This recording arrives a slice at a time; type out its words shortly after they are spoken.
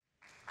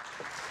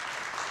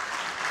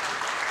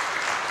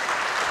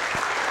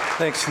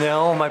Thanks,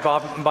 Nell. My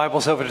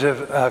Bible's over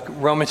to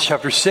Romans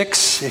chapter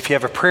 6. If you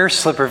have a prayer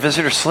slip or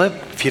visitor slip,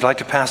 if you'd like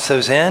to pass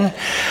those in.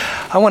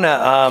 I want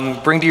to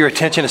bring to your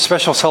attention a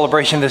special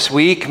celebration this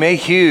week. May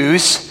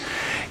Hughes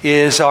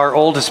is our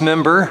oldest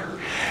member,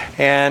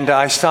 and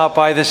I stopped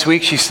by this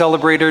week. She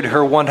celebrated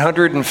her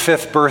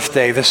 105th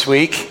birthday this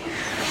week,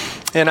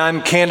 and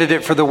I'm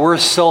candidate for the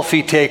worst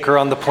selfie taker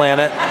on the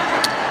planet.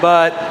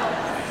 But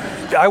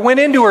I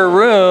went into her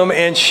room,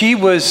 and she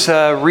was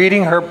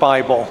reading her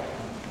Bible.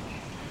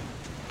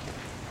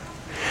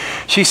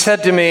 She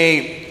said to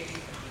me,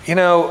 "You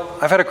know,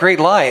 I've had a great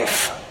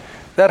life.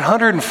 That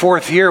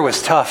 104th year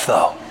was tough,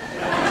 though."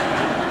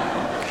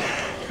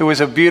 It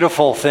was a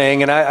beautiful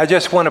thing, and I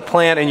just want to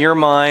plant in your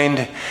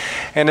mind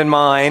and in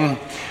mine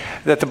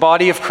that the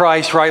body of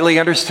Christ, rightly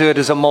understood,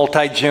 is a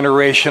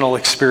multi-generational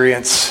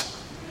experience.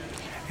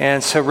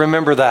 And so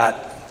remember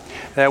that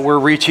we're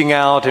reaching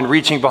out and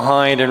reaching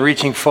behind and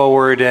reaching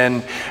forward,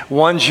 and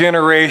one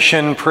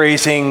generation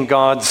praising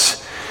God's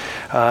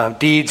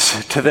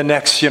deeds to the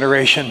next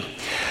generation.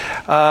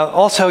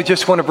 Also,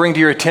 just want to bring to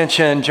your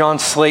attention John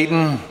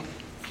Slayton.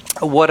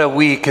 What a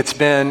week it's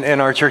been in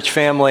our church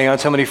family on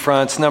so many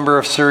fronts, number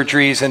of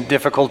surgeries and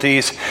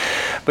difficulties.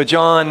 But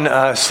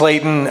John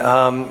Slayton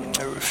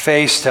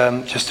faced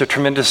just a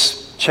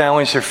tremendous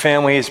challenge. Their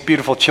family, his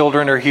beautiful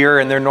children are here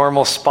in their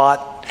normal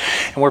spot.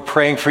 And we're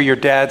praying for your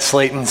dad,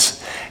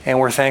 Slayton's, and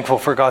we're thankful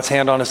for God's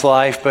hand on his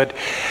life. But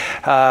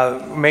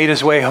made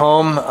his way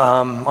home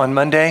on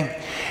Monday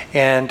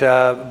and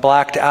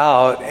blacked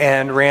out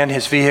and ran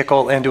his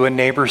vehicle into a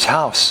neighbor's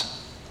house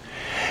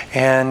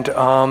and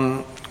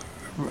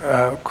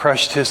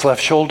crushed his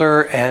left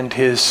shoulder and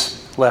his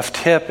left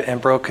hip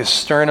and broke his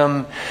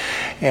sternum.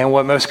 And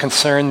what most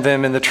concerned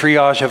them in the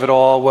triage of it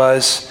all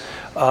was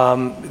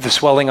the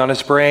swelling on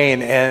his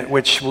brain, and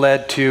which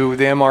led to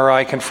the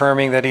MRI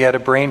confirming that he had a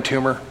brain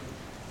tumor.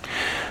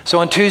 So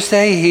on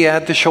Tuesday, he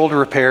had the shoulder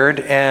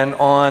repaired, and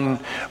on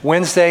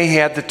Wednesday, he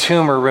had the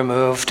tumor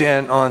removed,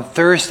 and on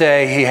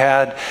Thursday, he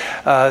had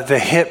the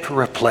hip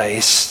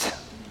replaced.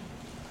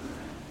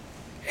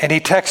 And he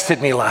texted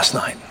me last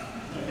night,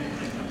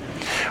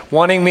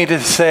 wanting me to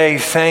say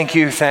thank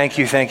you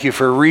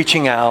for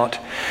reaching out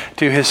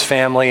to his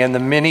family, and the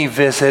many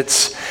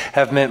visits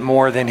have meant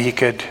more than he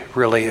could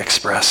really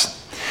express.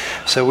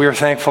 So we are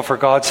thankful for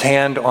God's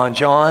hand on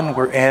John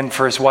and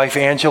for his wife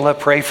Angela.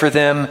 Pray for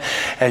them,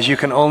 as you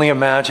can only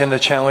imagine the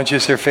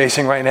challenges they're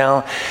facing right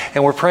now.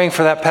 And we're praying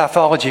for that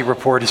pathology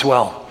report as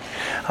well,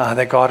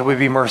 that God would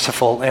be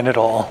merciful in it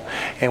all.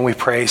 And we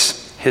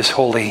praise his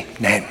holy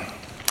name.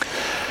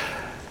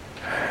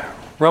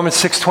 Romans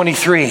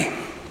 6:23,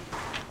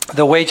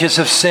 the wages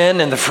of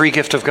sin and the free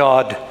gift of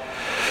God.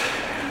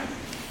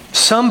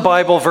 Some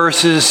Bible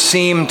verses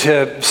seem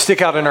to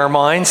stick out in our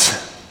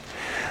minds.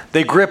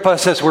 They grip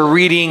us as we're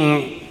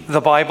reading the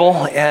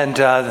Bible, and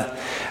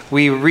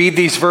we read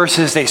these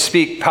verses. They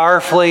speak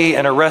powerfully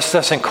and arrest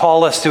us and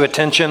call us to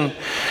attention.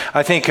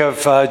 I think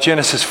of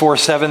Genesis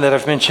 4:7 that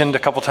I've mentioned a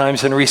couple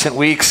times in recent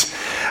weeks,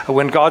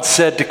 when God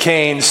said to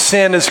Cain,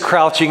 "Sin is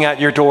crouching at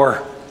your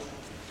door."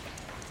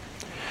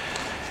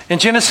 In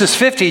Genesis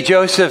 50,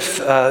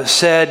 Joseph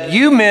said,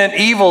 "You meant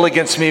evil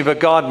against me,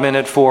 but God meant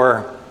it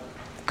for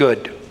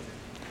good."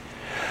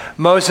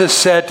 Moses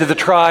said to the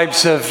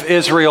tribes of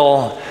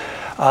Israel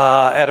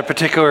at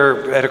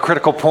a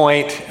critical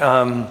point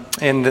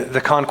in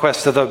the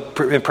conquest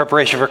in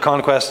preparation for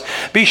conquest,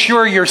 "Be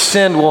sure your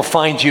sin will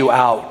find you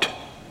out."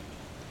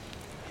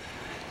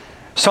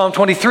 Psalm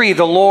 23,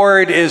 "The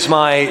Lord is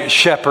my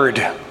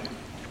shepherd,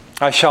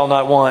 I shall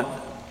not want."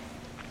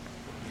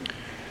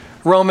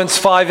 Romans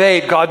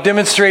 5:8, God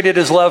demonstrated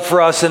his love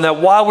for us in that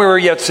while we were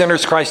yet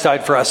sinners, Christ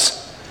died for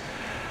us.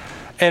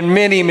 And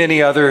many,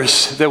 many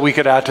others that we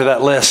could add to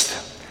that list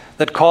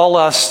that call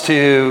us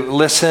to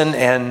listen,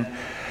 and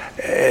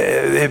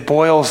it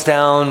boils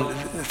down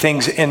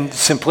things in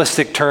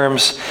simplistic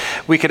terms.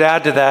 We could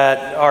add to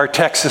that our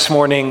text this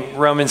morning,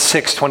 Romans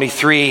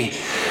 6:23,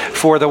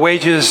 "For the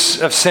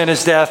wages of sin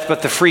is death,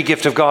 but the free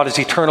gift of God is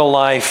eternal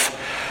life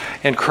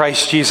in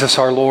Christ Jesus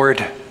our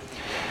Lord."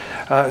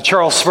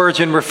 Charles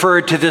Spurgeon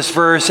referred to this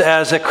verse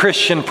as a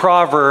Christian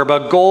proverb,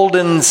 a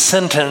golden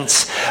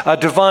sentence, a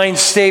divine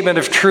statement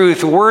of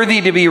truth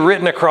worthy to be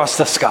written across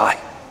the sky.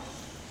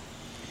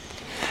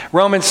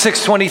 Romans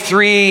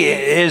 6:23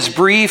 is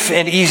brief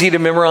and easy to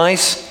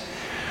memorize.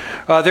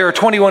 There are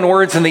 21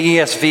 words in the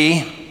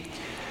ESV.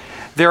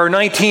 There are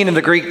 19 in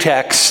the Greek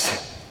text.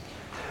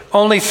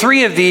 Only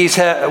 3 of these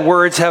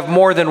words have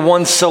more than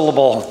one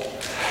syllable,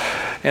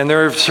 and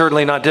they're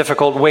certainly not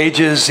difficult: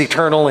 wages,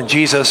 eternal, and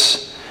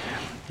Jesus.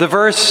 The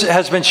verse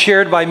has been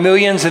shared by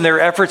millions in their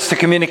efforts to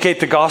communicate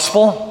the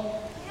gospel.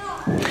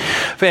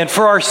 And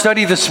for our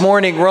study this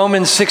morning,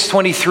 Romans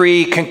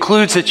 6:23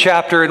 concludes a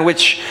chapter in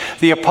which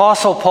the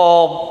Apostle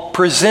Paul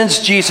presents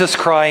Jesus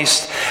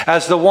Christ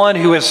as the one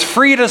who has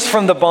freed us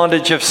from the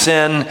bondage of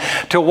sin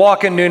to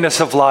walk in newness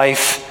of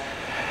life,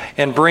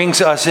 and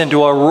brings us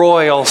into a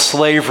royal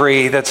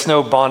slavery that's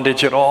no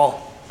bondage at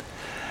all.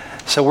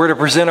 So we're to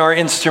present our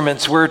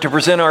instruments, we're to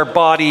present our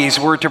bodies,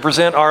 we're to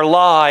present our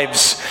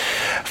lives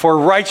for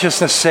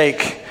righteousness'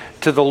 sake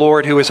to the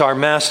Lord who is our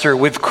master.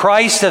 With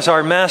Christ as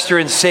our master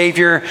and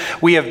Savior,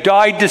 we have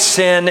died to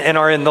sin and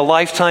are in the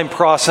lifetime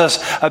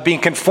process of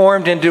being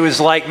conformed into his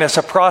likeness,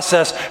 a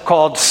process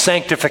called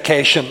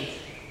sanctification.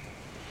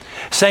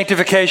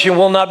 Sanctification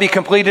will not be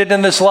completed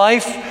in this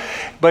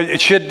life, but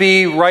it should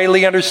be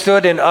rightly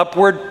understood an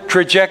upward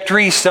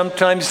trajectory,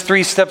 sometimes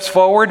 3 steps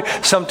forward,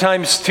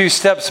 sometimes 2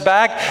 steps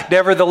back,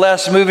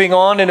 nevertheless moving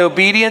on in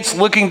obedience,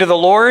 looking to the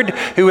Lord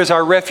who is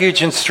our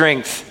refuge and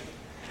strength.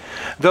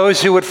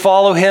 Those who would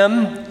follow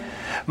him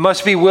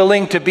must be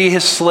willing to be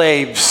his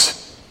slaves.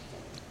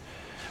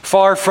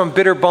 Far from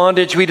bitter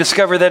bondage, we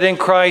discover that in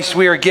Christ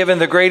we are given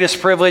the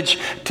greatest privilege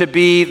to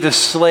be the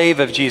slave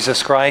of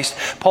Jesus Christ.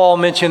 Paul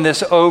mentioned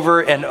this over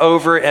and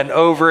over and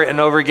over and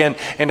over again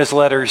in his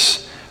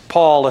letters.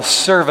 Paul, a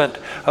servant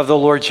of the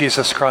Lord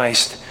Jesus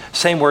Christ.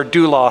 Same word,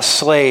 doulos,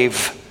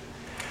 slave.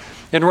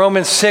 In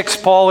Romans 6,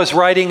 Paul is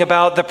writing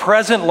about the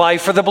present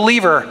life for the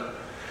believer.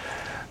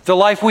 The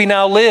life we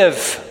now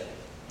live.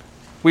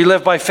 We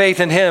live by faith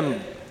in him.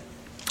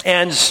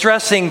 And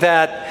stressing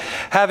that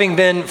having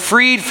been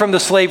freed from the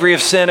slavery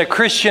of sin, a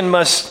Christian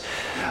must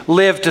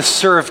live to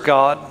serve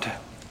God,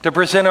 to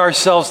present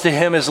ourselves to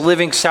him as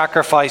living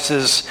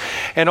sacrifices.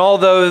 And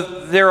although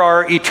there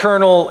are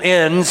eternal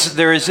ends,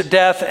 there is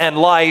death and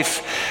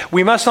life,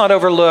 we must not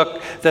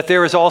overlook that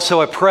there is also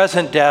a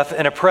present death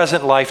and a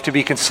present life to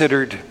be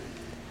considered.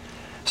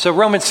 So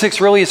Romans 6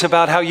 really is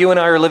about how you and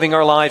I are living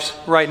our lives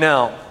right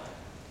now.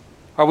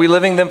 Are we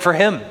living them for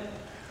him?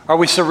 Are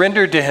we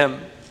surrendered to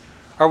him?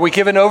 Are we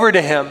given over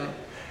to him?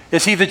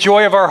 Is he the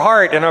joy of our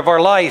heart and of our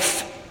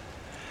life?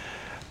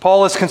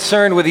 Paul is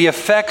concerned with the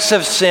effects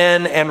of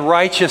sin and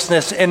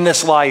righteousness in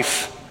this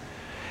life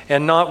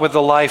and not with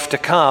the life to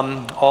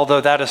come,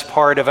 although that is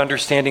part of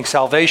understanding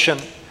salvation.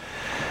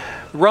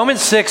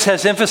 Romans 6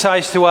 has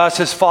emphasized to us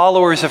as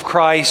followers of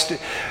Christ,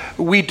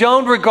 we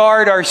don't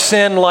regard our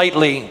sin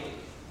lightly.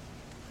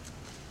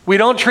 We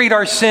don't treat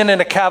our sin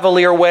in a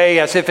cavalier way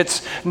as if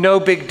it's no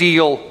big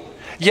deal.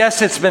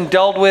 Yes, it's been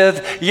dealt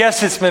with.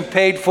 Yes, it's been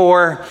paid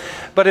for.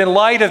 But in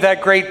light of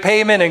that great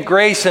payment and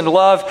grace and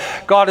love,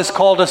 God has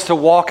called us to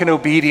walk in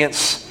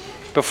obedience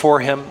before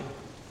him.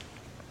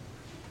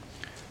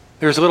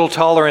 There's little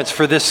tolerance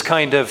for this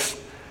kind of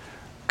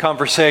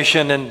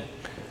conversation in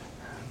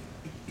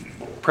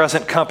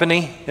present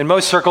company. In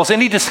most circles,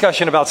 any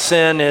discussion about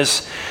sin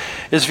is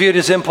viewed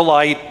as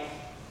impolite,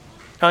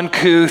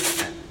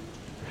 uncouth,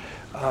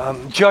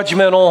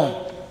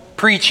 judgmental,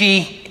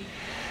 preachy.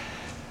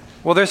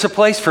 Well, there's a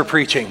place for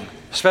preaching,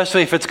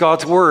 especially if it's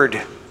God's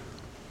word.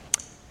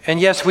 And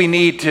yes, we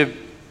need to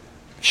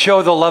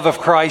show the love of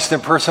Christ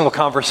in personal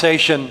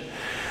conversation,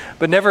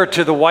 but never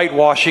to the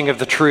whitewashing of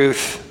the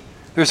truth.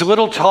 There's a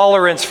little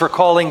tolerance for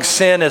calling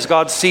sin as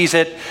God sees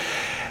it,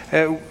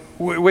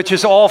 which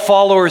is all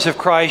followers of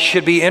Christ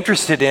should be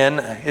interested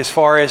in as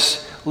far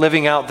as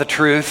living out the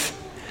truth.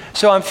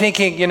 So I'm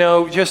thinking,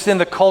 just in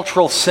the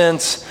cultural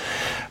sense,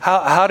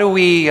 how do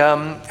we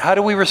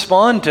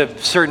respond to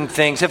certain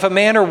things? If a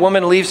man or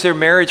woman leaves their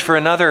marriage for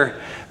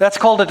another, that's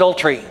called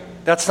adultery.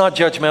 That's not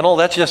judgmental.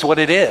 That's just what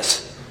it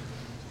is.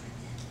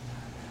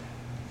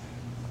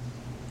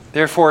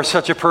 Therefore,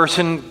 such a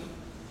person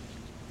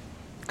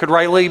could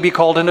rightly be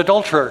called an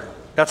adulterer.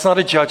 That's not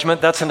a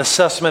judgment. That's an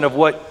assessment of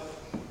what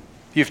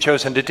you've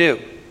chosen to do.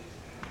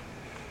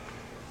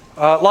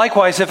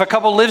 Likewise, if a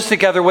couple lives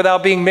together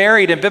without being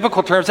married in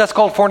biblical terms, that's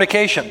called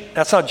fornication.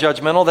 That's not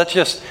judgmental. That's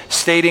just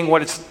stating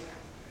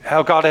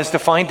how God has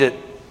defined it.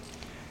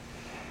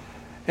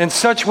 And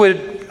such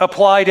would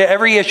apply to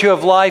every issue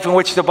of life in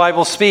which the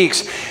Bible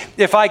speaks.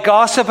 If I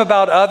gossip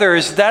about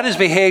others, that is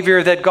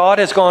behavior that God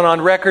has gone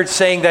on record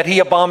saying that he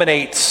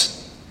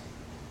abominates.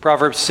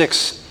 Proverbs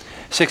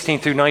 6:16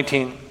 through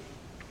 19.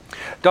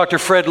 Dr.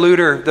 Fred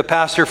Luter, the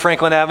pastor of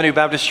Franklin Avenue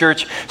Baptist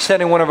Church, said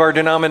in one of our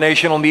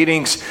denominational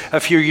meetings a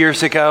few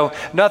years ago,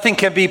 nothing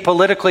can be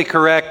politically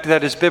correct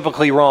that is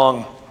biblically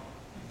wrong.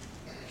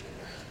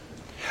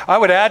 I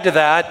would add to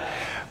that,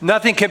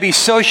 nothing can be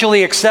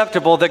socially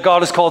acceptable that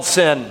God has called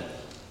sin.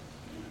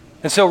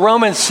 And so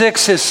Romans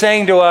 6 is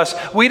saying to us,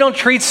 we don't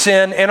treat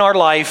sin in our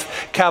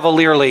life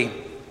cavalierly.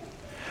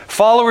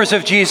 Followers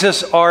of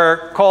Jesus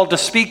are called to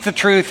speak the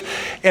truth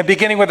and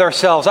beginning with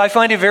ourselves. I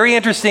find it very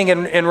interesting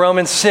in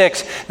Romans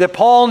 6 that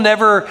Paul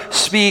never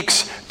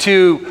speaks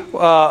to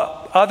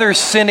others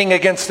sinning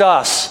against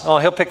us. Oh,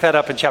 he'll pick that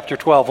up in chapter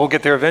 12. We'll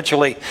get there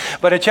eventually.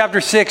 But in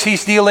chapter 6,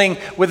 he's dealing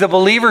with the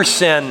believer's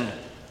sin,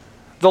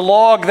 the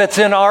log that's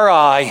in our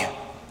eye,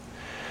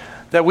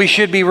 that we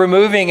should be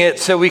removing it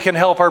so we can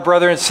help our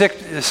brother and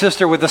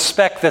sister with the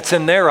speck that's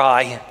in their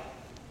eye.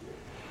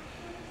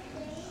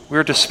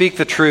 We're to speak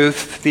the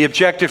truth, the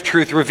objective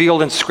truth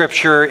revealed in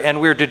Scripture,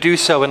 and we're to do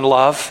so in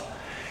love.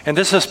 And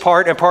this is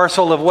part and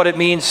parcel of what it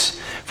means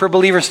for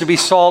believers to be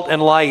salt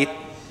and light.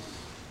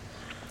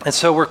 And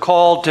so we're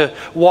called to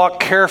walk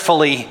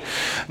carefully,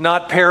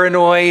 not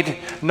paranoid,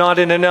 not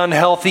in an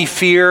unhealthy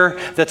fear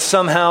that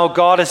somehow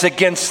God is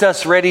against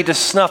us, ready to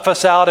snuff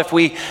us out if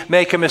we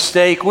make a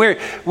mistake.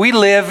 We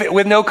live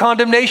with no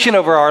condemnation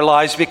over our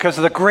lives because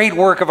of the great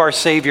work of our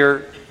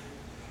Savior.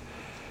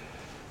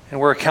 And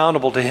we're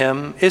accountable to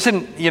Him.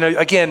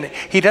 Again,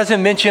 He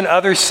doesn't mention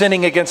others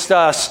sinning against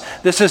us.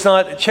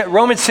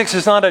 Romans 6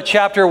 is not a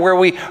chapter where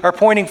we are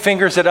pointing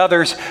fingers at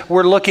others.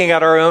 We're looking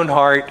at our own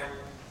heart.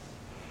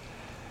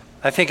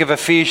 I think of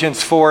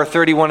Ephesians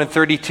 4:31 and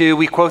 32.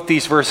 We quote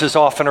these verses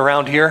often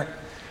around here.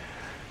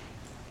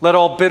 Let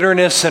all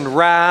bitterness and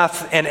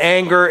wrath and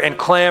anger and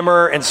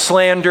clamor and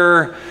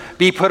slander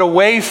be put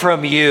away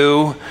from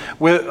you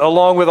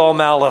along with all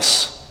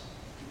malice.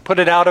 Put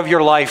it out of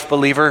your life,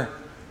 believer.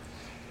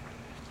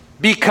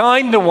 Be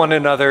kind to one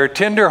another,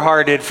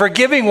 tenderhearted,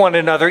 forgiving one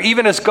another,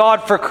 even as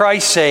God, for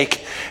Christ's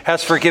sake,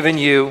 has forgiven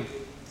you.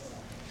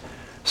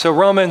 So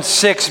Romans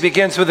 6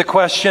 begins with a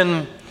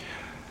question.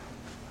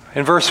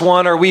 In verse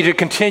 1, are we to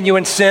continue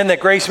in sin that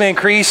grace may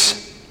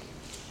increase?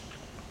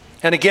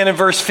 And again in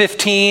verse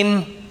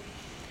 15,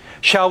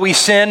 shall we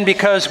sin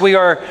because we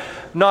are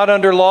not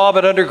under law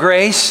but under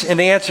grace? And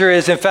the answer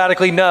is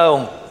emphatically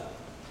no.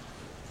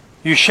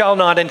 You shall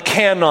not and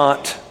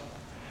cannot,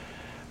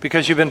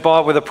 because you've been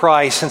bought with a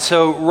price. And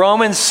so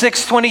Romans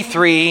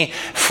 6:23,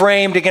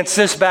 framed against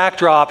this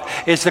backdrop,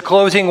 is the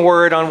closing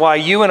word on why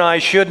you and I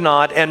should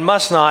not and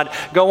must not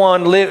go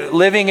on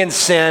living in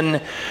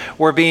sin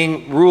or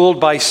being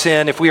ruled by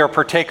sin if we are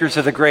partakers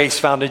of the grace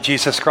found in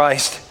Jesus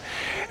Christ.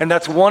 And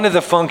that's one of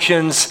the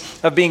functions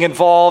of being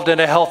involved in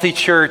a healthy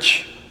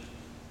church,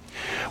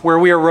 where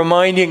we are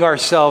reminding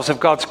ourselves of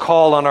God's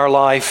call on our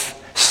life.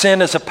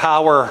 Sin is a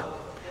power.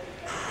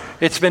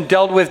 It's been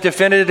dealt with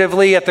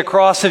definitively at the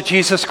cross of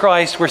Jesus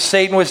Christ, where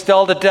Satan was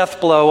dealt a death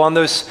blow on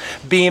those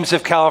beams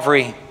of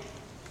Calvary.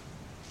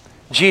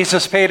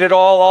 Jesus paid it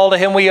all to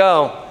Him we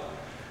owe.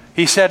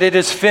 He said it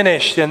is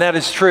finished, and that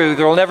is true.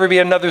 There will never be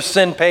another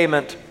sin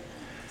payment.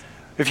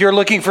 If you're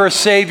looking for a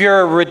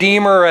Savior, a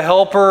Redeemer, a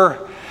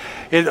Helper,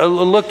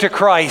 look to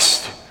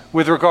Christ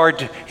with regard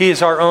to He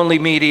is our only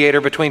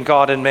mediator between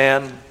God and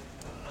man.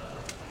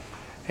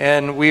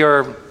 And we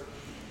are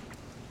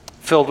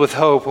filled with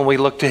hope when we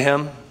look to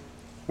Him.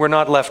 We're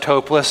not left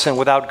hopeless and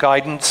without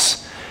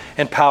guidance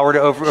and power to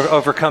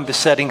overcome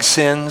besetting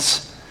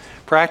sins.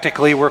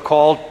 Practically, we're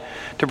called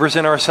to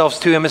present ourselves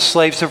to Him as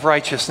slaves of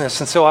righteousness.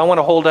 And so I want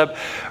to hold up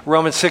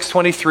Romans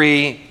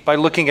 6:23 by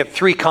looking at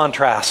three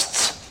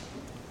contrasts.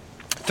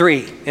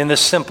 Three in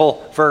this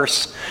simple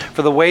verse.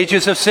 For the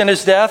wages of sin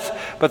is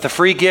death, but the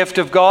free gift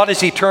of God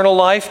is eternal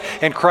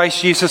life in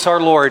Christ Jesus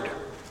our Lord.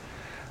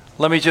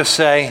 Let me just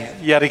say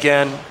yet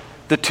again,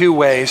 the two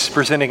ways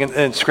presenting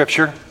in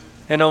Scripture,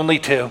 and only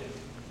two.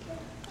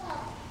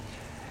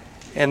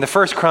 And the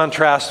first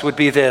contrast would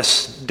be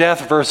this: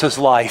 death versus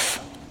life.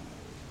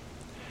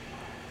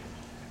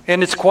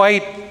 And it's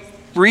quite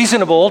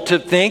reasonable to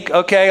think,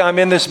 okay, I'm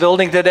in this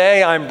building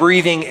today, I'm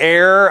breathing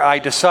air, I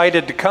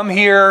decided to come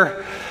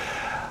here,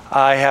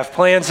 I have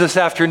plans this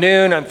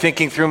afternoon, I'm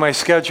thinking through my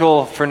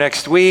schedule for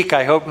next week,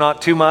 I hope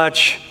not too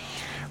much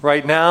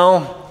right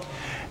now.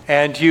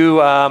 And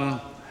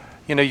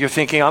you're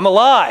thinking, I'm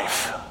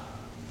alive.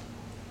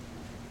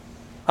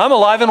 I'm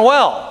alive and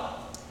well.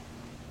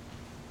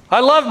 I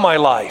love my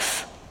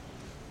life.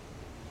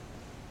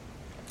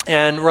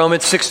 And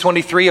Romans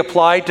 6:23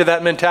 applied to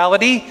that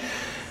mentality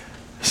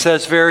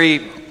says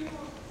very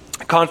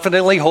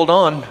confidently, hold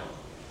on.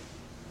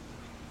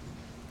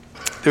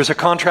 There's a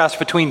contrast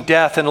between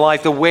death and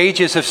life. The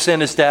wages of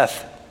sin is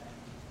death.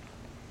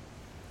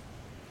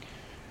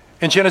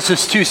 In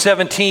Genesis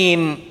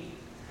 2:17,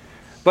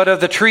 but of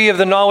the tree of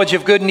the knowledge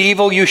of good and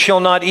evil you shall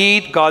not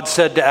eat, God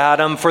said to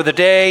Adam, for the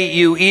day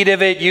you eat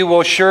of it, you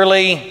will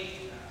surely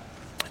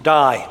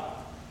die.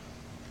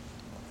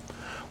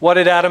 What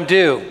did Adam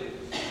do?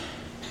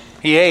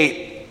 He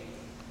ate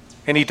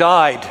and he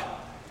died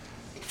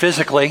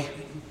physically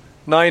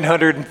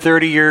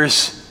 930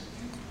 years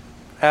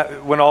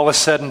when all was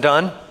said and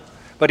done.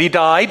 But he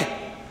died.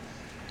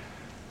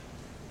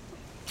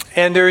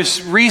 And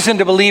there's reason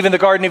to believe in the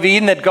Garden of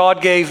Eden that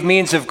God gave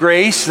means of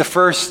grace. The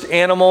first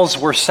animals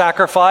were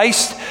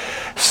sacrificed.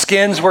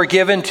 Skins were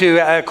given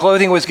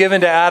clothing was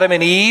given to Adam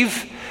and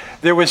Eve.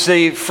 There was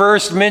the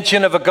first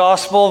mention of a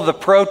gospel, the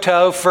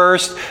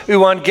first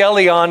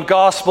euangelion,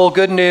 gospel,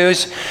 good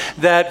news,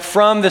 that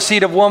from the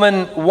seed of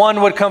woman,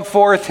 one would come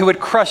forth who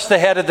would crush the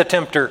head of the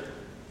tempter.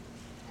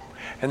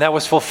 And that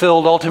was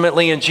fulfilled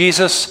ultimately in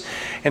Jesus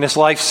and His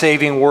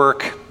life-saving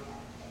work.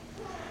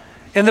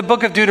 In the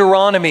book of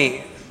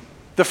Deuteronomy,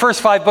 the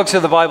first 5 books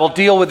of the Bible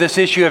deal with this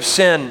issue of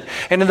sin.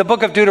 And in the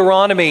book of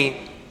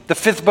Deuteronomy, the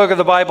 5th book of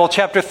the Bible,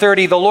 chapter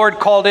 30, the Lord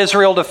called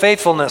Israel to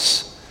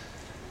faithfulness.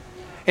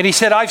 And He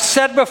said, I've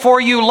set before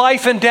you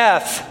life and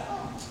death,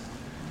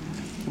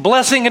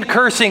 blessing and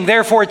cursing.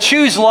 Therefore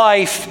choose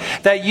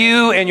life, that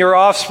you and your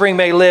offspring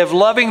may live,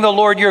 loving the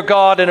Lord your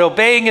God and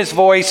obeying His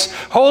voice,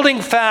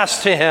 holding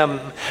fast to Him,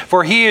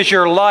 for He is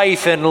your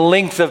life and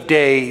length of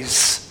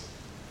days.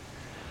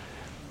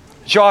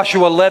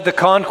 Joshua led the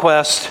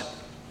conquest.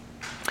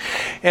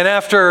 And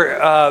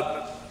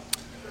after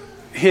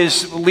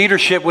his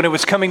leadership, when it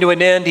was coming to an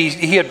end,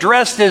 he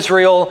addressed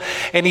Israel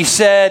and he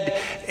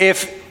said,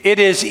 if it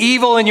is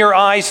evil in your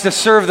eyes to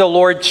serve the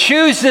Lord,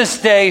 choose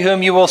this day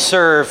whom you will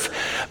serve.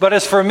 But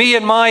as for me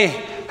and my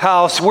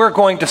house, we're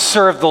going to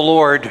serve the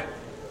Lord.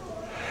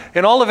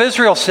 And all of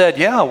Israel said,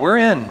 yeah, we're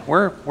in.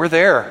 We're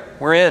there.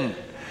 We're in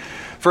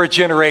for a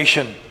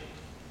generation.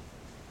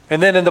 And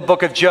then in the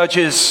book of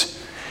Judges,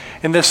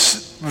 in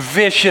this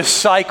vicious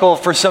cycle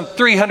for some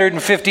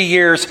 350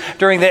 years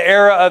during the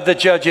era of the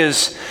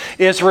judges,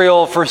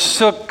 Israel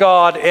forsook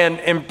God and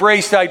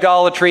embraced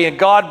idolatry, and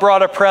God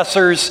brought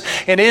oppressors,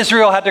 and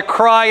Israel had to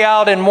cry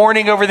out in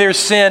mourning over their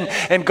sin,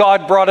 and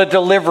God brought a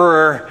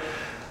deliverer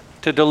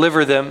to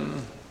deliver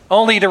them,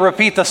 only to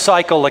repeat the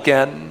cycle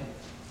again.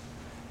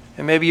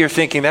 And maybe you're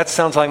thinking, that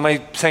sounds like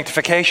my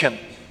sanctification.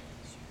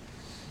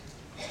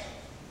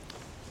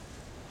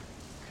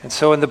 And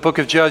so in the book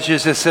of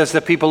Judges, it says the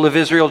people of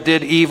Israel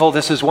did evil.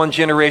 This is one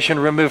generation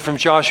removed from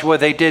Joshua.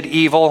 They did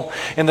evil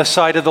in the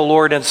sight of the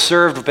Lord and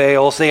served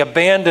Baals. They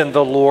abandoned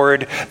the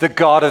Lord, the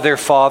God of their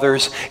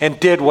fathers, and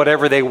did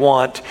whatever they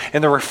want.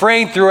 And the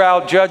refrain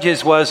throughout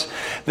Judges was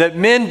that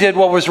men did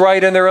what was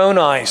right in their own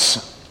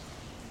eyes.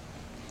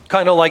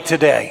 Kind of like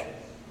today.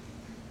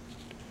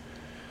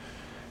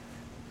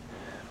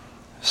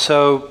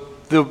 So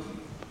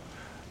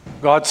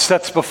God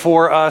sets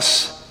before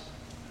us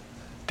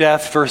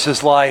death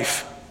versus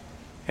life.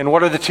 And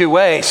what are the two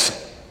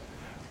ways?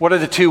 What are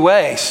the two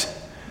ways?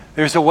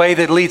 There's a way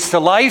that leads to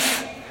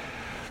life,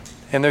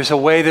 and there's a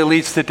way that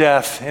leads to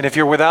death. And if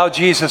you're without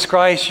Jesus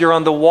Christ, you're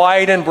on the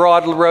wide and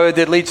broad road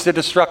that leads to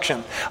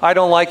destruction. I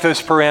don't like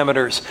those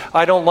parameters.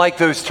 I don't like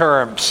those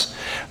terms.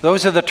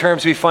 Those are the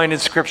terms we find in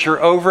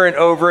Scripture over and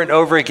over and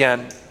over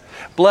again.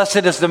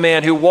 Blessed is the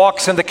man who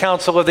walks in the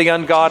counsel of the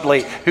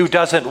ungodly, who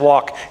doesn't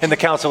walk in the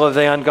counsel of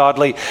the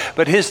ungodly.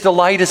 But his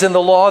delight is in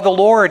the law of the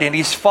Lord, and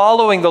he's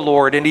following the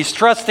Lord, and he's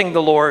trusting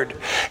the Lord.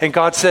 And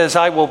God says,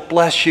 I will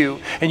bless you,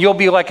 and you'll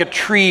be like a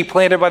tree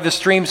planted by the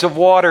streams of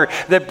water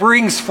that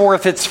brings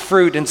forth its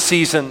fruit in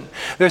season.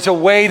 There's a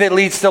way that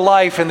leads to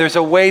life, and there's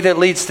a way that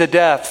leads to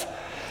death.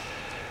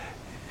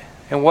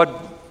 And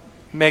what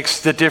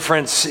makes the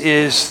difference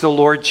is the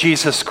Lord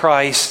Jesus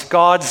Christ.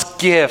 God's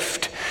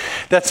gift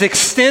that's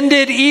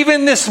extended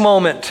even this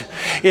moment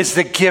is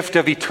the gift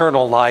of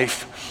eternal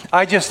life.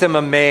 I just am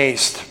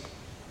amazed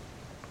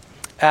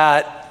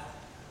at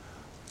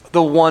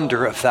the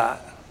wonder of that.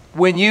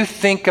 When you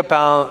think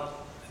about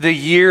the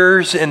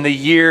years and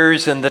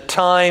the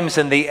times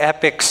and the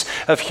epics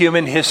of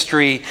human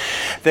history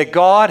that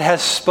God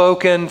has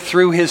spoken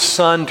through his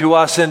Son to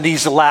us in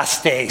these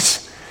last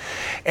days,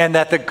 and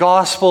that the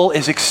gospel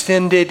is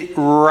extended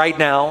right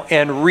now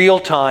in real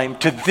time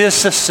to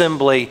this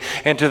assembly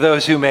and to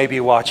those who may be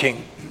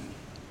watching.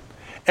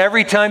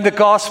 Every time the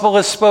gospel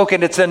is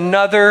spoken, it's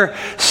another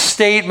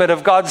statement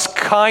of God's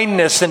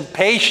kindness and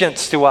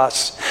patience to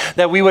us,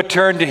 that we would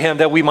turn to him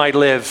that we might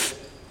live.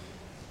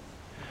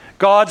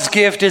 God's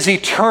gift is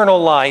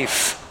eternal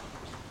life.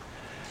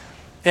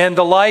 And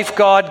the life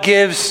God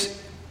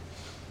gives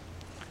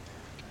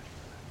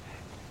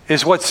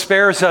is what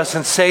spares us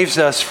and saves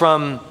us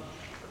from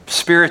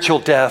spiritual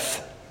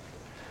death.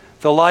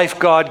 The life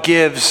God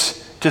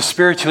gives to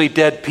spiritually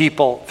dead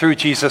people through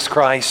Jesus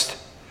Christ.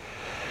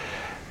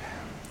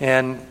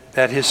 And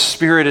that his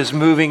Spirit is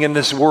moving in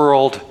this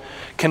world,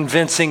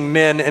 convincing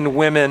men and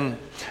women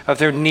of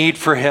their need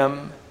for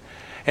him,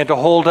 and to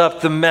hold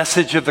up the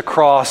message of the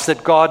cross,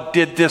 that God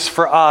did this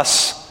for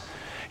us.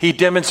 He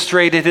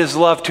demonstrated his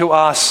love to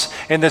us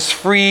in this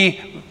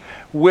free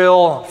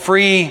will,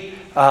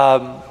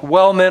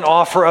 well-meant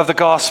offer of the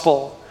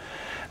gospel.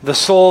 The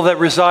soul that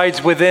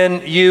resides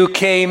within you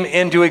came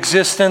into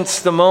existence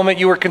the moment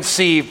you were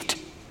conceived.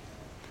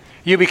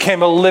 You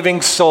became a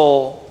living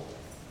soul.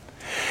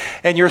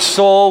 And your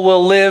soul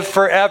will live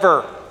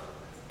forever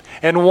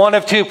in one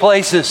of two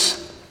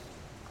places.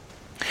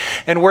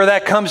 And where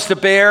that comes to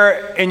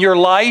bear in your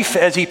life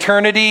as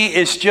eternity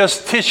is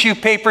just tissue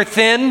paper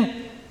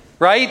thin,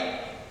 right?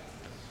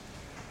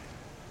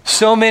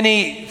 So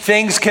many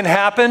things can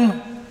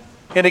happen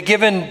in a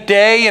given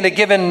day, in a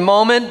given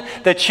moment,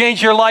 that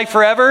change your life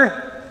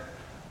forever.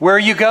 Where are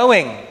you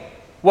going?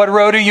 What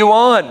road are you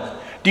on?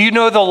 Do you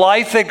know the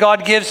life that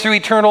God gives through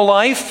eternal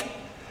life?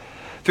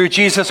 Through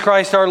Jesus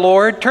Christ our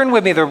Lord? Turn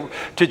with me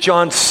to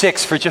John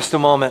 6 for just a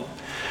moment.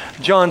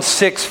 John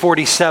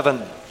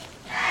 6:47.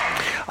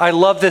 I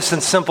love this in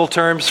simple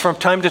terms. From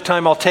time to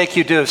time, I'll take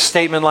you to a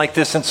statement like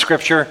this in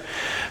Scripture.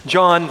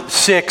 John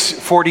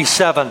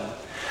 6:47.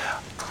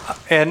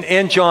 And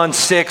in John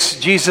 6,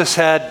 Jesus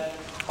had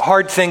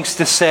hard things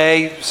to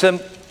say.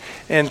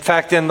 In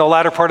fact, in the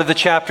latter part of the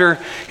chapter,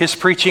 his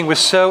preaching was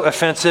so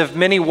offensive,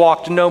 many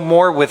walked no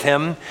more with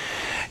him.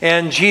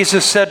 And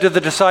Jesus said to the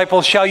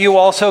disciples, shall you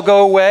also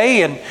go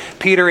away? And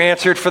Peter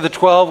answered for the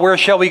 12, where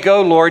shall we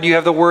go, Lord? You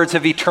have the words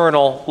of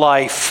eternal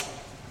life.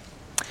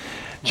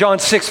 John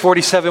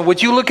 6:47,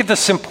 would you look at the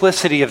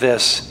simplicity of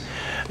this?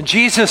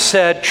 Jesus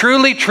said,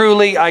 truly,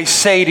 truly, I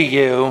say to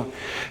you,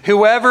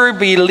 Whoever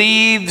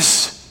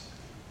believes,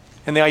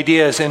 and the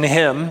idea is in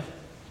him,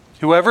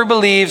 whoever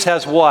believes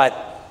has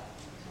what?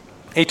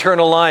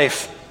 Eternal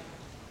life.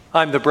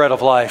 I'm the bread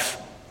of life.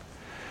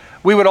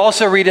 We would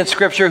also read in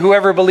Scripture,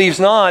 whoever believes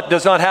not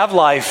does not have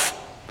life,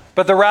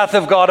 but the wrath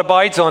of God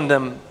abides on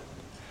them.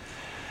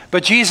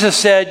 But Jesus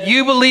said,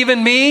 you believe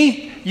in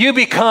me, you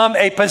become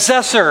a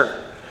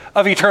possessor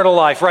of eternal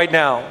life right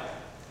now.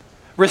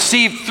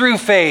 Received through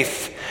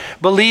faith,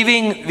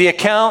 believing the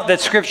account that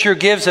Scripture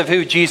gives of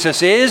who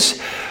Jesus is,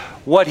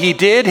 what he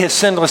did, his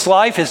sinless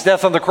life, his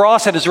death on the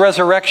cross, and his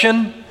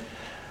resurrection,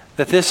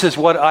 that this is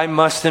what I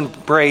must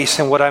embrace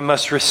and what I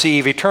must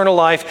receive. Eternal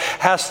life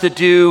has to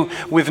do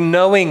with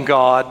knowing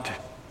God.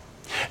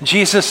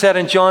 Jesus said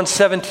in John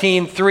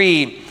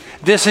 17:3,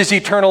 this is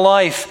eternal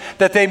life,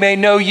 that they may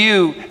know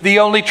you, the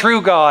only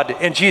true God,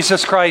 and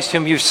Jesus Christ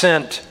whom you've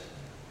sent.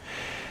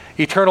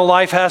 Eternal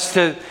life has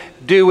to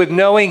do with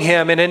knowing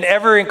him in an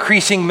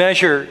ever-increasing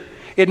measure.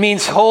 It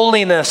means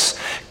holiness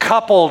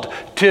coupled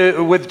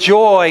with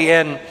joy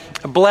and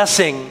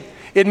blessing.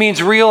 It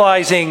means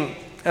realizing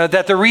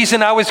that the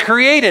reason I was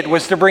created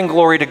was to bring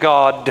glory to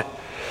God.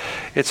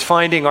 It's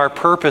finding our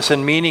purpose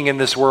and meaning in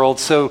this world.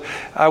 So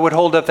I would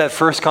hold up that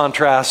first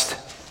contrast,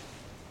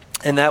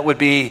 and that would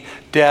be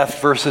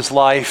death versus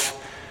life.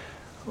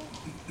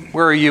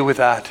 Where are you with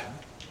that?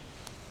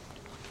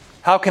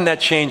 How can that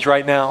change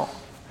right now?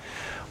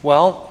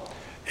 Well,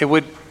 it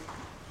would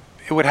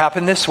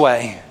happen this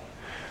way,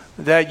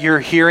 that you're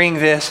hearing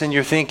this and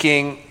you're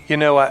thinking,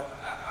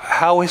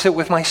 how is it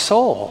with my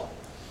soul?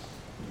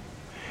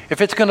 If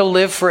it's going to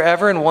live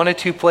forever in one of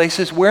two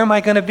places, where am I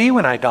going to be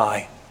when I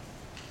die?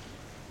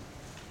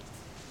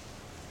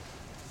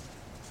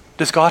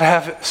 Does God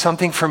have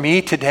something for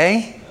me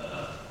today?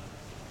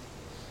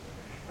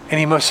 And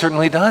he most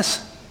certainly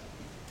does.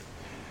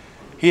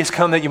 He has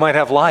come that you might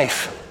have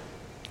life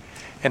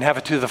and have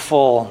it to the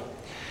full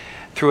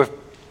through a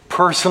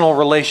personal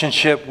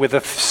relationship with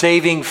a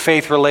saving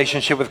faith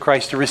relationship with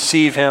Christ, to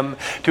receive him,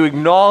 to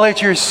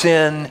acknowledge your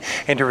sin,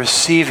 and to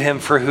receive him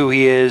for who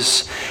he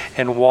is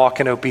and walk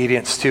in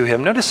obedience to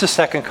him. Notice the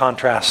second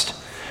contrast.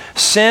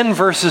 Sin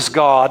versus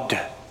God.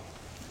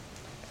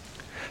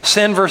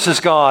 Sin versus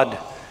God.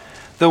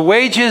 The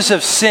wages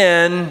of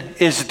sin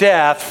is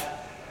death.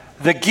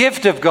 The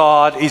gift of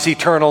God is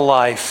eternal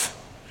life.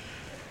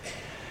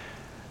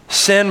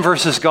 Sin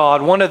versus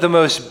God. One of the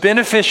most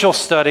beneficial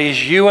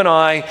studies you and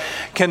I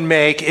can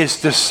make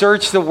is to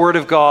search the Word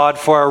of God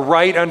for a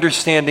right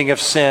understanding of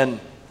sin.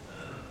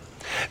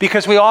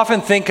 Because we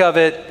often think of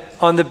it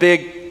on the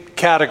big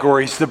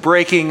categories, the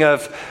breaking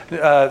of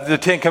the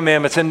Ten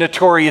Commandments and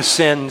notorious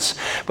sins.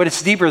 But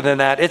it's deeper than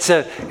that. It's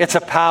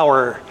a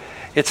power.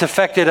 It's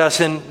affected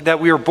us in that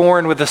we were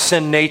born with a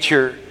sin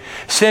nature.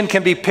 Sin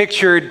can be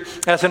pictured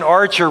as an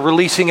archer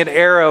releasing an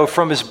arrow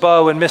from his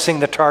bow and missing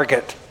the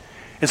target.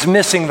 It's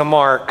missing the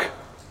mark.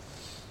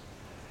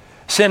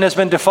 Sin has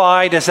been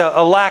defined as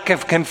a lack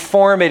of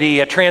conformity,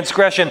 a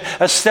transgression,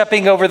 a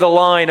stepping over the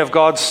line of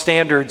God's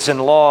standards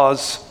and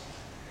laws.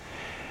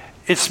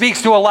 It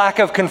speaks to a lack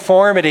of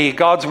conformity.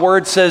 God's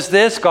word says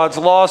this, God's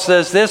law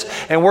says this,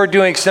 and we're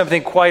doing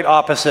something quite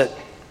opposite.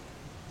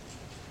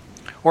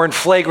 We're in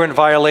flagrant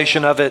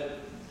violation of it.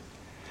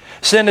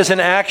 Sin is an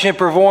action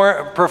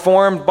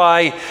performed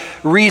by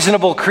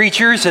reasonable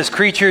creatures. As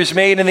creatures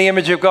made in the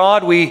image of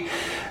God, we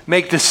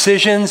make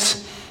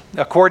decisions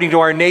according to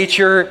our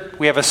nature.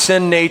 We have a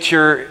sin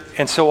nature,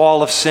 and so all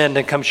have sinned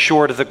and come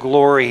short of the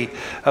glory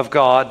of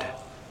God.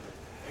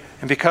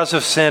 And because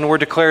of sin, we're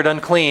declared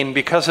unclean.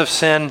 Because of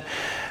sin,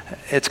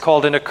 it's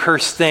called an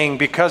accursed thing.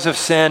 Because of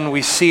sin,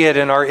 we see it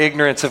in our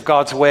ignorance of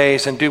God's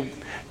ways and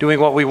doing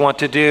what we want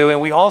to do.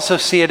 And we also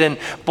see it in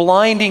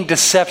blinding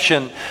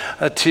deception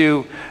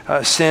to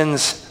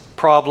sin's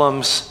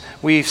problems.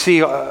 We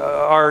see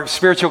our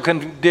spiritual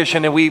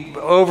condition, and we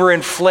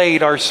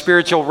overinflate our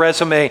spiritual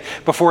resume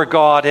before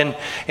God,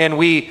 and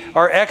we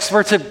are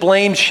experts at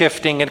blame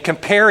shifting and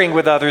comparing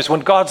with others when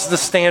God's the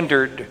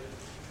standard.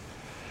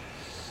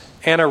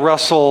 Anna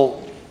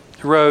Russell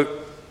wrote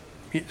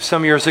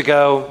some years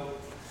ago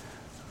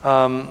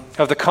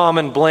of the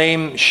common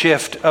blame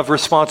shift of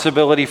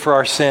responsibility for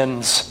our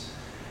sins.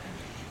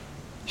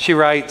 She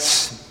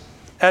writes,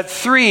 "At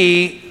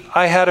 3,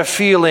 I had a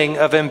feeling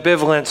of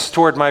ambivalence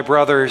toward my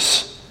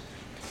brothers,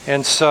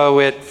 and so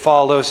it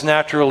follows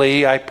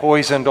naturally I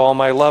poisoned all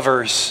my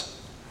lovers.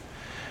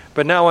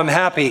 But now I'm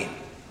happy.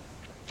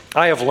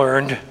 I have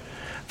learned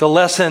the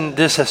lesson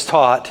this has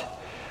taught,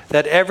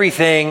 that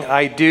everything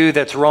I do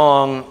that's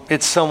wrong,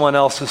 it's someone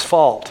else's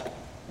fault."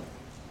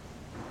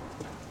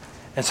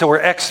 And so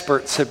we're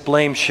experts at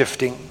blame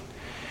shifting.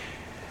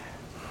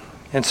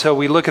 And so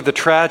we look at the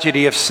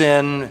tragedy of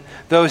sin.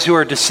 Those who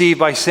are deceived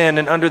by sin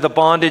and under the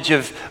bondage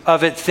of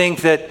it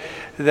think that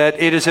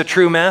it is a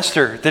true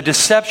master. The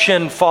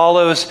deception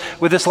follows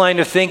with this line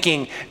of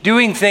thinking: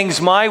 doing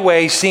things my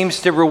way seems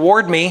to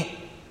reward me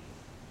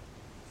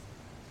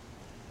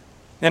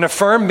and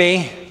affirm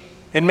me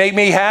and make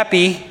me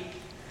happy.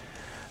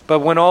 But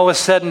when all is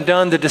said and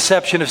done, the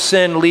deception of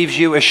sin leaves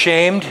you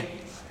ashamed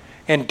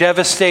and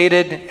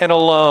devastated and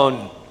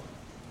alone.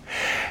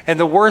 And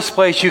the worst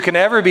place you can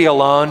ever be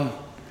alone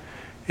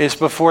is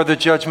before the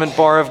judgment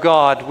bar of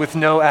God with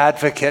no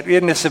advocate.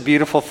 Isn't this a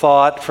beautiful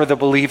thought for the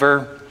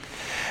believer?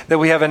 That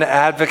we have an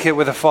advocate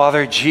with the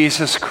Father,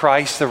 Jesus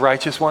Christ, the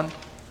righteous one,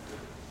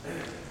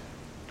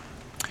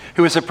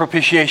 who is a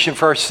propitiation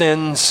for our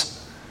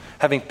sins,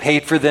 having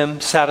paid for them,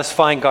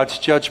 satisfying God's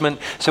judgment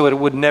so it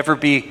would never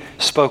be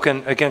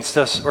spoken against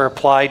us or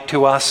applied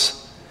to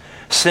us.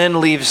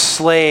 Sin leaves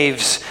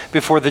slaves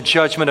before the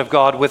judgment of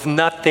God with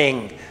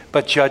nothing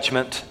but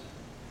judgment.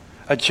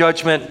 A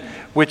judgment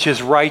which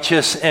is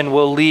righteous and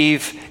will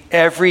leave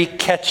every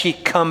catchy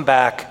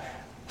comeback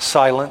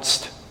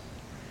silenced.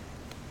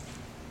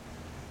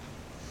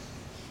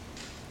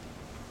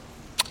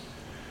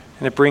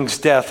 And it brings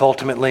death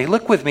ultimately.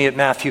 Look with me at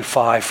Matthew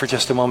 5 for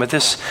just a moment.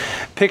 This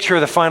picture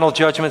of the final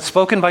judgment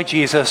spoken by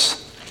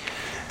Jesus.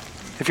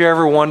 If you're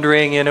ever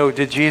wondering,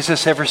 did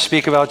Jesus ever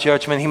speak about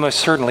judgment? He most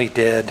certainly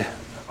did,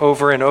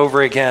 over and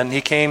over again.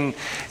 He came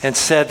and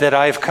said that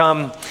I've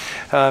come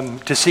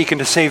to seek and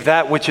to save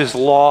that which is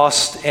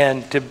lost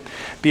and to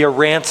be a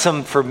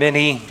ransom for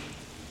many.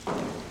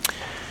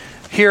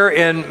 Here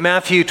in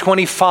Matthew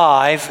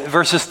 25,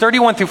 verses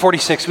 31 through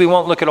 46, we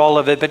won't look at all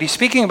of it, but he's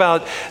speaking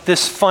about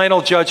this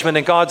final judgment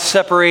and God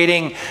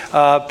separating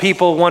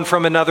people one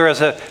from another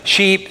as a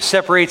sheep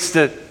separates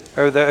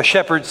the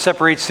shepherd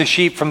separates the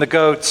sheep from the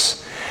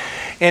goats.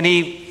 And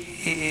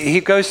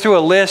he goes through a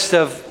list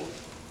of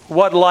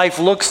what life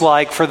looks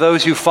like for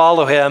those who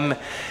follow him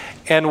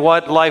and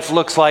what life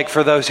looks like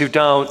for those who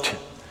don't.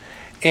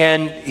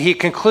 And he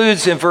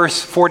concludes in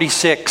verse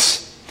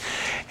 46,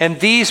 and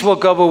these will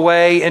go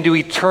away into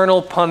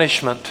eternal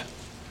punishment.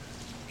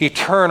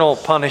 Eternal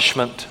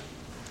punishment.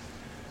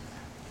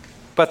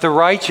 But the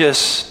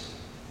righteous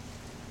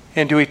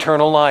into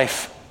eternal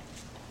life.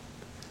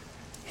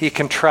 He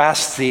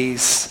contrasts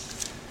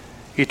these,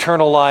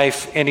 eternal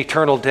life and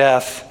eternal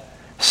death.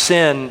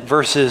 Sin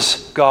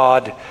versus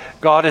God.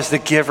 God is the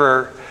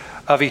giver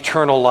of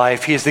eternal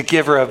life. He is the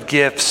giver of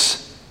gifts.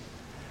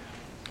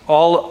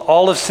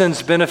 All of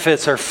sin's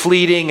benefits are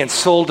fleeting and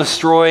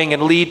soul-destroying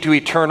and lead to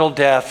eternal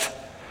death.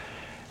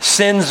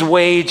 Sin's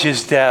wage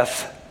is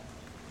death.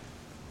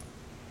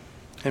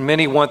 And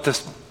many want the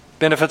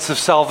benefits of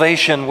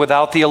salvation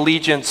without the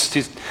allegiance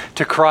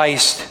to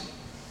Christ.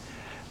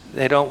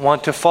 They don't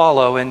want to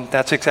follow, and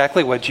that's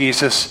exactly what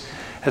Jesus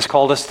has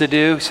called us to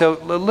do. So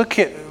look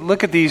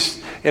at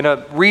these in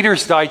a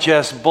Reader's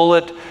Digest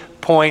bullet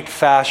point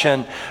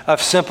fashion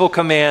of simple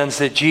commands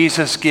that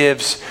Jesus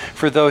gives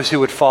for those who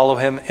would follow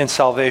him in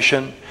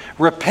salvation.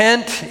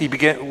 Repent,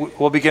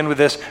 we'll begin with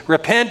this.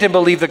 Repent and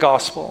believe the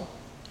gospel.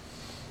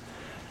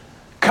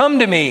 Come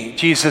to me,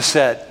 Jesus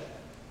said.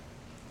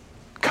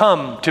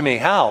 Come to me.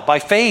 How? By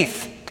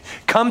faith.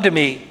 Come to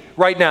me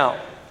right now.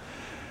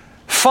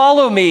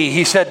 Follow me,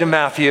 he said to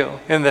Matthew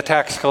in the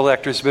tax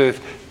collector's booth.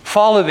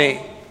 Follow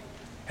me,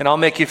 and I'll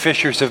make you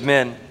fishers of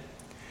men.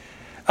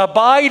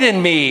 Abide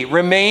in me,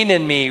 remain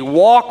in me,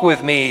 walk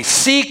with me,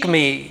 seek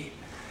me.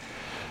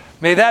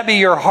 May that be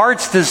your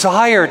heart's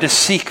desire to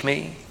seek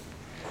me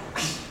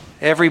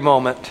every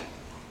moment.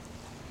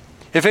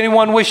 If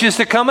anyone wishes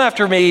to come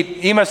after me,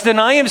 he must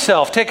deny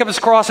himself, take up his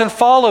cross and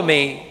follow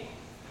me.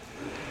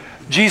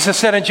 Jesus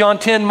said in John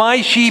 10,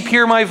 my sheep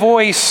hear my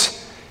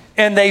voice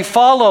and they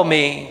follow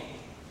me.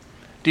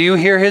 Do you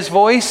hear his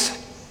voice?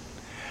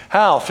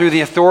 How? Through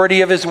the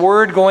authority of his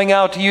word going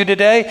out to you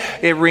today?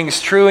 It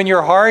rings true in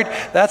your heart.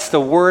 That's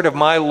the word of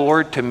my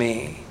Lord to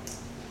me.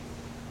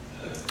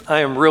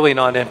 I am really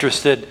not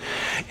interested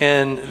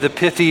in the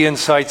pithy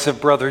insights of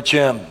Brother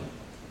Jim.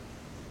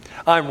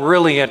 I'm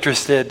really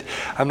interested.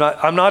 I'm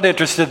not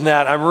interested in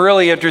that. I'm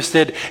really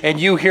interested in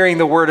you hearing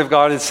the word of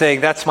God and saying,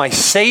 that's my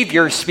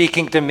Savior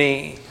speaking to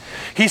me.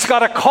 He's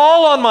got a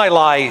call on my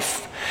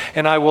life,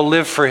 and I will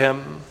live for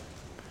him.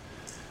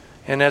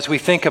 And as we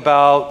think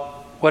about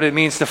what it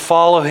means to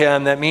follow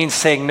him, that means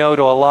saying no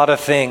to a lot of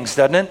things,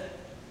 doesn't it?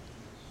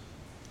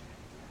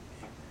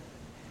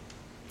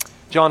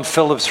 John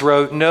Phillips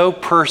wrote, no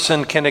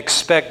person can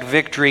expect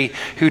victory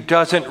who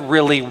doesn't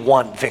really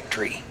want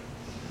victory.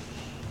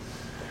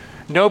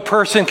 No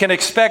person can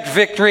expect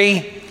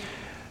victory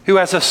who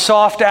has a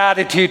soft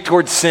attitude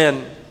towards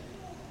sin.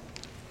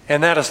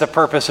 And that is the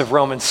purpose of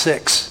Romans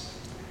 6,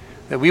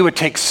 that we would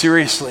take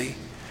seriously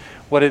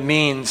what it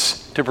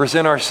means to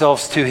present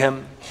ourselves to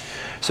him.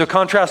 So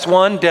contrast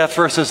 1, death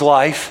versus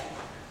life.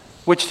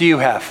 Which do you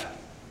have?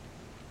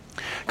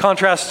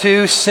 Contrast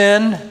 2,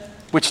 sin,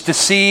 which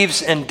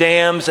deceives and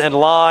damns and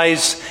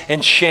lies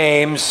and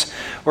shames,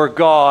 or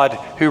God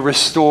who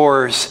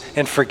restores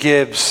and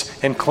forgives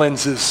and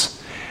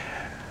cleanses.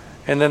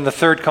 And then the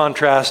third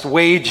contrast,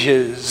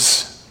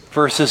 wages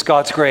versus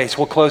God's grace.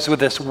 We'll close with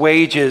this,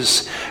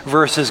 wages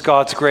versus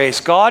God's grace.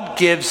 God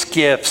gives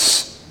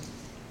gifts.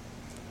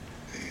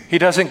 He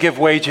doesn't give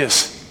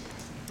wages.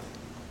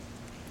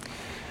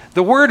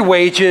 The word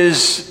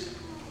wages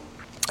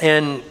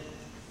in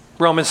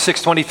Romans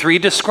 6:23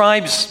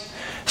 describes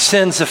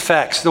sin's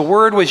effects. The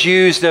word was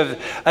used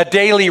of a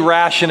daily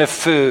ration of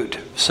food.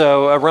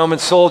 So a Roman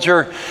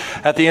soldier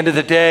at the end of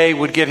the day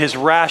would get his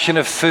ration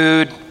of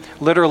food,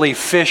 literally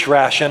fish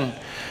ration.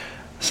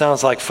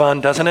 Sounds like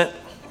fun, doesn't it?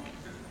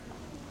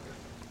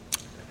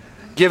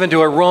 Given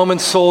to a Roman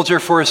soldier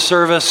for his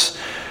service.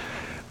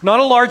 Not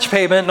a large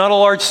payment, not a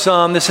large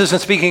sum. This isn't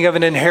speaking of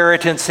an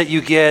inheritance that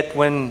you get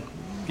when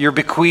you're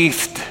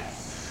bequeathed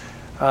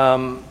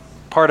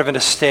part of an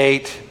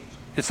estate.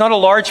 It's not a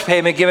large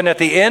payment given at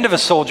the end of a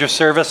soldier's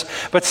service,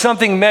 but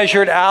something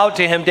measured out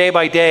to him day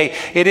by day.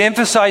 It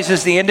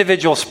emphasizes the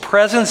individual's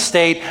present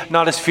state,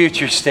 not his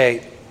future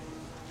state.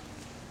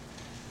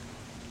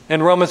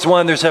 In Romans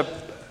 1, there's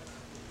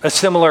a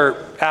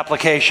similar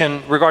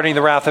application regarding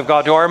the wrath of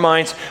God. To our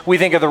minds, we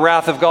think of the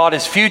wrath of God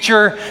as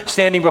future,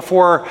 standing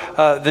before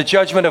the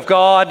judgment of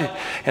God,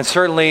 and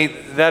certainly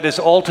that is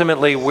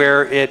ultimately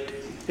where it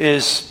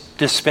is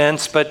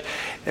dispensed. But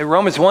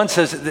Romans 1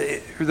 says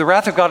the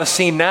wrath of God is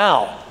seen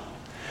now.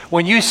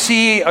 When you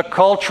see a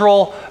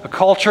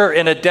culture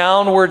in a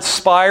downward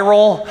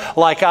spiral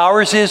like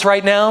ours is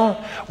right now,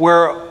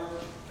 where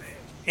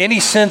any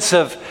sense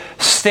of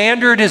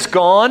standard is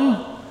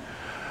gone,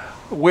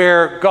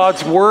 where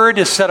God's word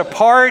is set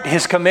apart,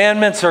 his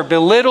commandments are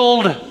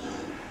belittled,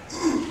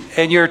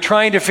 and you're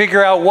trying to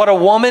figure out what a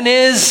woman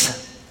is,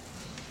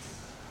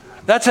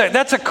 that's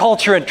a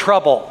culture in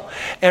trouble.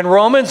 And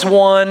Romans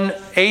 1,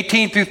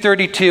 18 through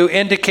 32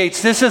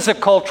 indicates this is a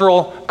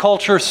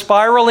culture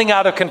spiraling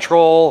out of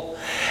control,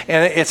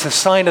 and it's a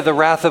sign of the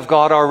wrath of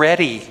God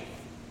already.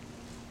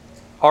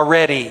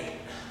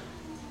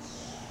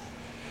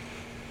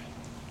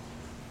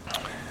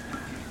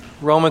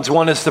 Romans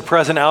 1 is the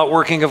present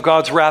outworking of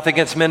God's wrath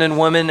against men and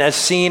women as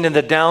seen in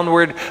the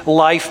downward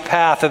life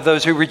path of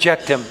those who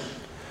reject him.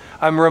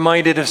 I'm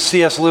reminded of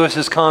C.S.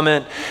 Lewis's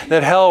comment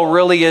that hell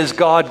really is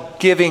God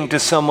giving to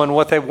someone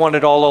what they've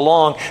wanted all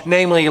along,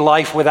 namely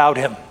life without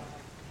him.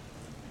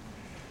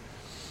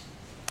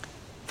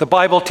 The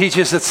Bible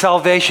teaches that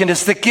salvation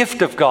is the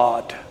gift of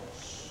God.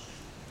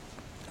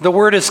 The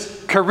word is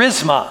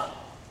charisma,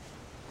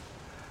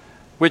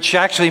 which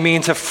actually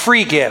means a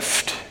free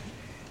gift.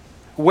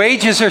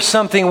 Wages are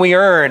something we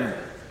earn.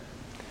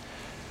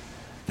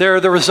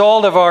 They're the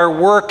result of our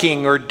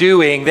working or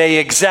doing. They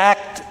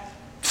exact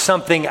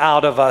something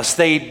out of us.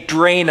 They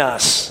drain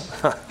us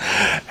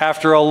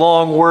after a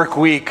long work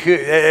week.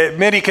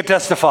 Many could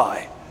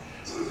testify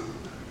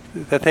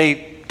that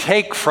they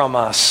take from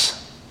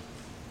us.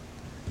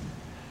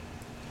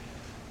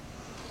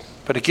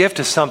 But a gift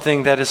is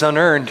something that is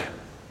unearned.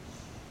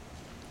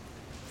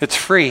 It's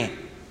free.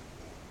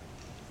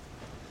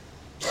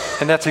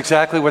 And that's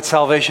exactly what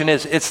salvation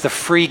is. It's the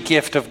free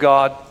gift of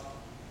God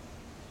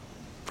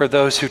for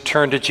those who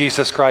turn to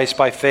Jesus Christ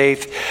by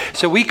faith.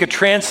 So we could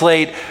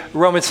translate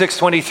Romans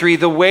 6:23,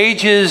 the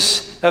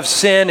wages of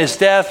sin is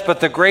death, but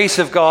the grace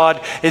of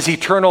God is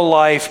eternal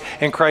life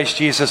in Christ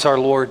Jesus our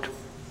Lord.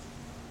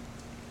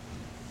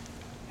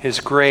 His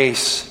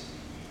grace.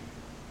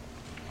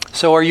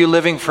 So are you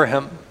living for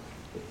him?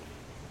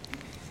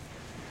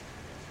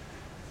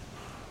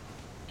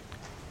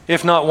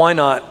 If not, why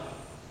not?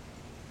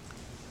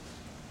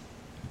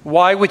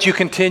 Why would you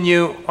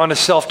continue on a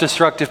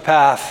self-destructive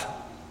path?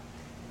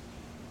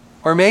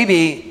 Or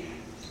maybe,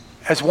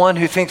 as one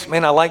who thinks,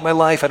 man, I like my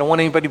life, I don't want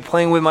anybody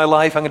playing with my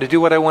life, I'm going to do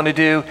what I want to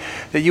do,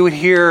 that you would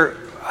hear,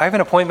 I have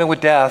an appointment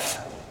with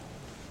death.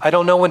 I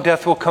don't know when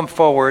death will come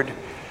forward.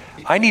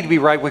 I need to be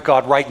right with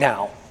God right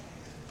now.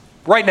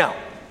 Right now.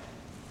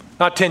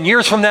 Not 10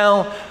 years from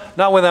now,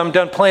 not when I'm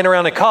done playing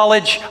around in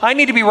college. I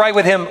need to be right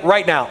with him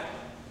right now.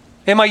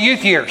 In my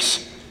youth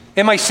years,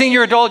 in my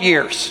senior adult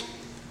years.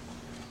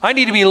 I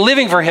need to be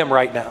living for him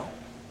right now.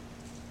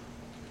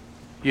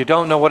 You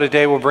don't know what a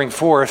day will bring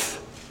forth.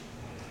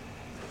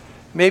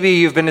 Maybe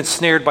you've been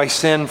ensnared by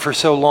sin for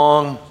so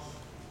long,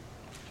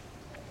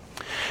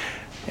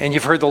 and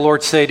you've heard the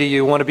Lord say to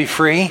you, want to be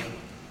free?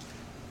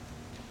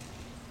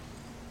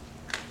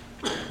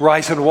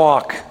 Rise and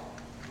walk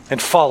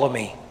and follow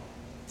me.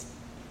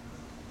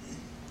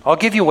 I'll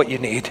give you what you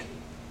need.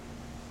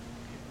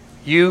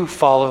 You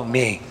follow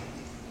me.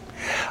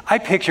 I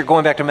picture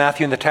going back to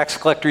Matthew in the tax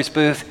collector's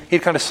booth.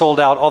 He'd kind of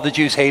sold out. All the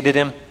Jews hated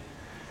him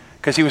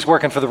because he was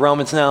working for the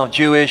Romans now,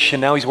 Jewish,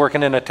 and now he's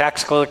working in a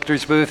tax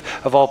collector's booth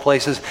of all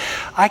places.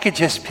 I could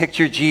just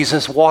picture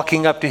Jesus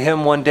walking up to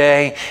him one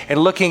day and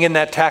looking in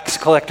that tax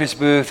collector's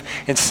booth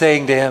and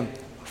saying to him,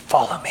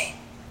 follow me.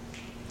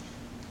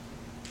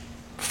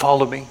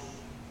 Follow me.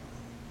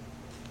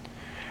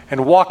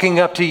 And walking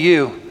up to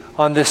you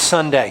on this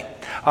Sunday,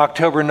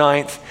 October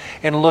 9th,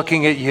 and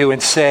looking at you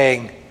and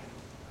saying,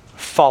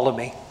 follow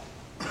me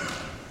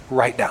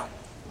right now.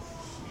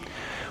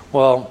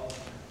 Well,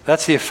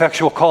 that's the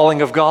effectual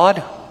calling of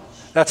God.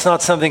 That's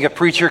not something a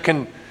preacher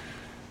can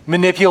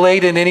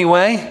manipulate in any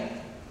way.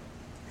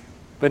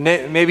 But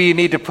maybe you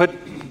need to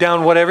put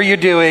down whatever you're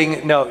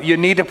doing. No, you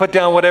need to put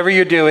down whatever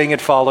you're doing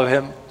and follow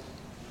him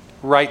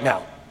right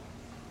now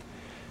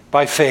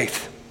by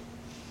faith.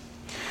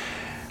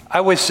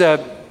 I was,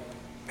 and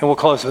we'll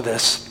close with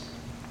this.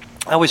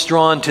 I was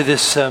drawn to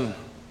this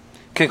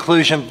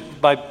conclusion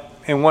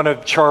in one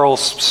of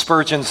Charles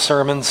Spurgeon's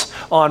sermons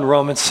on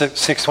Romans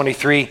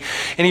 6:23,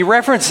 and he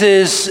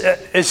references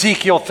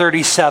Ezekiel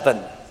 37,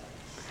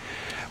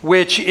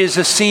 which is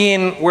a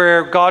scene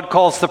where God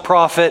calls the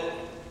prophet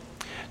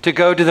to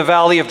go to the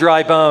valley of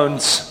dry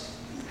bones.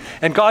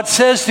 And God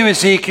says to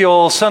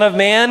Ezekiel, "Son of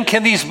man,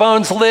 can these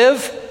bones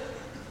live?"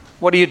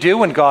 What do you do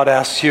when God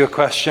asks you a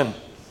question?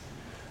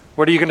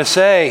 What are you going to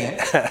say?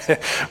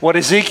 What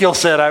Ezekiel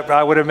said,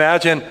 I would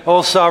imagine,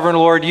 "Oh, sovereign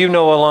Lord, you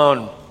know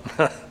alone."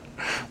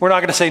 We're not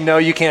going to say, "No,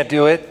 you can't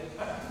do it."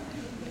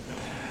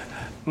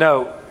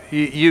 No,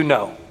 you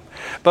know.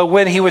 But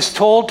when he was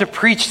told to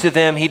preach to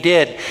them, he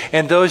did.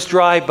 And those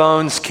dry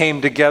bones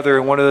came together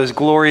in one of those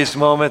glorious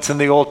moments in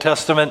the Old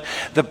Testament.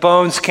 The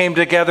bones came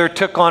together,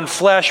 took on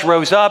flesh,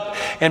 rose up,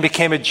 and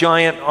became a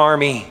giant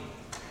army.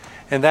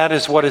 And that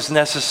is what is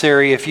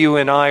necessary if you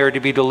and I are to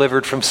be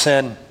delivered from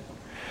sin.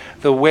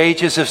 The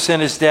wages of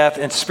sin is death,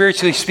 and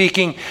spiritually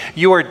speaking,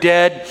 you are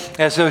dead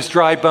as those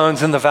dry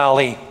bones in the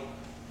valley.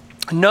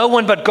 No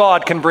one but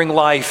God can bring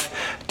life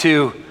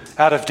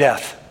out of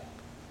death.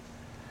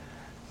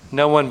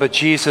 No one but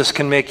Jesus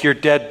can make your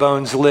dead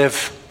bones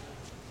live.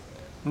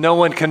 No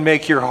one can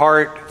make your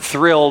heart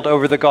thrilled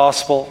over the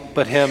gospel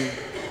but him.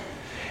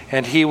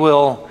 And he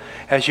will,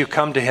 as you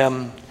come to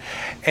him,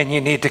 and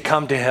you need to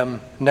come to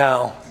him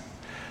now.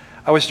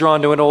 I was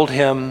drawn to an old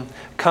hymn,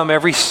 "Come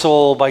every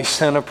soul by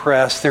sin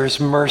oppressed, there's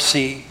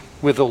mercy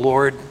with the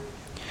Lord.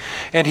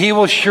 And he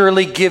will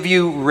surely give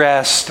you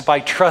rest by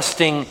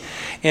trusting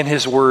in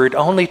his word."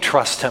 Only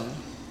trust him.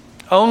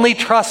 Only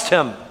trust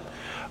him.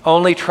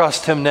 Only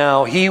trust him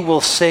now. He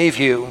will save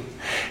you.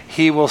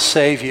 He will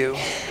save you.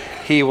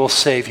 He will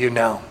save you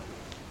now.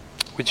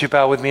 Would you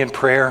bow with me in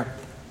prayer?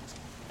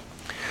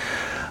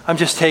 I'm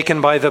just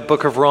taken by the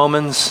book of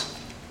Romans.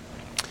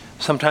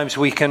 Sometimes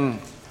we can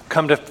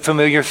come to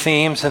familiar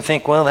themes and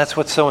think, well, that's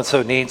what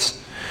so-and-so needs.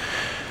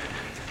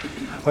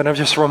 But I'm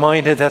just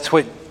reminded that's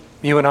what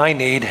you and I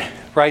need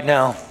right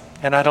now.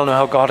 And I don't know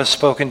how God has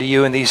spoken to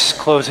you in these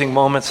closing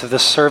moments of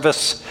this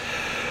service,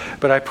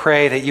 but I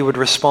pray that you would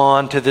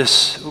respond to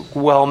this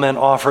well-meant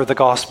offer of the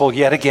gospel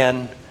yet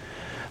again.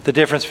 The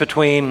difference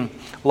between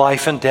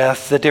life and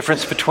death, the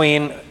difference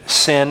between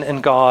sin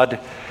and God,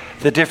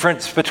 the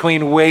difference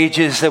between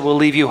wages that will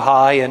leave you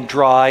high and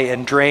dry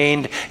and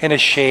drained and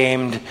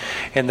ashamed,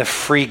 and the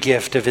free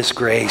gift of his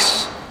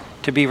grace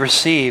to be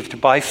received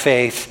by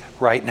faith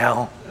right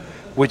now.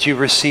 Would you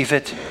receive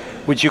it?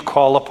 Would you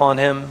call upon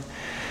him?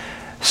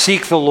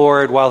 Seek the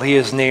Lord while he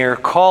is near.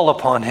 Call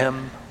upon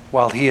him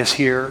while he is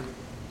here.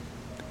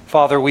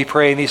 Father, we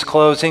pray in these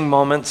closing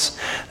moments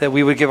that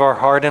we would give our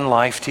heart and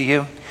life to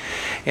you,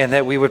 and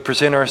that we would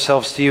present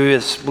ourselves to you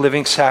as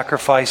living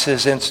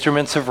sacrifices,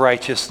 instruments of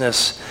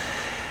righteousness,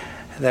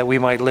 that we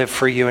might live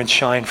for you and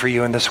shine for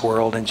you in this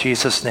world. In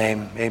Jesus'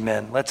 name,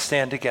 amen. Let's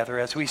stand together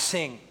as we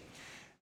sing.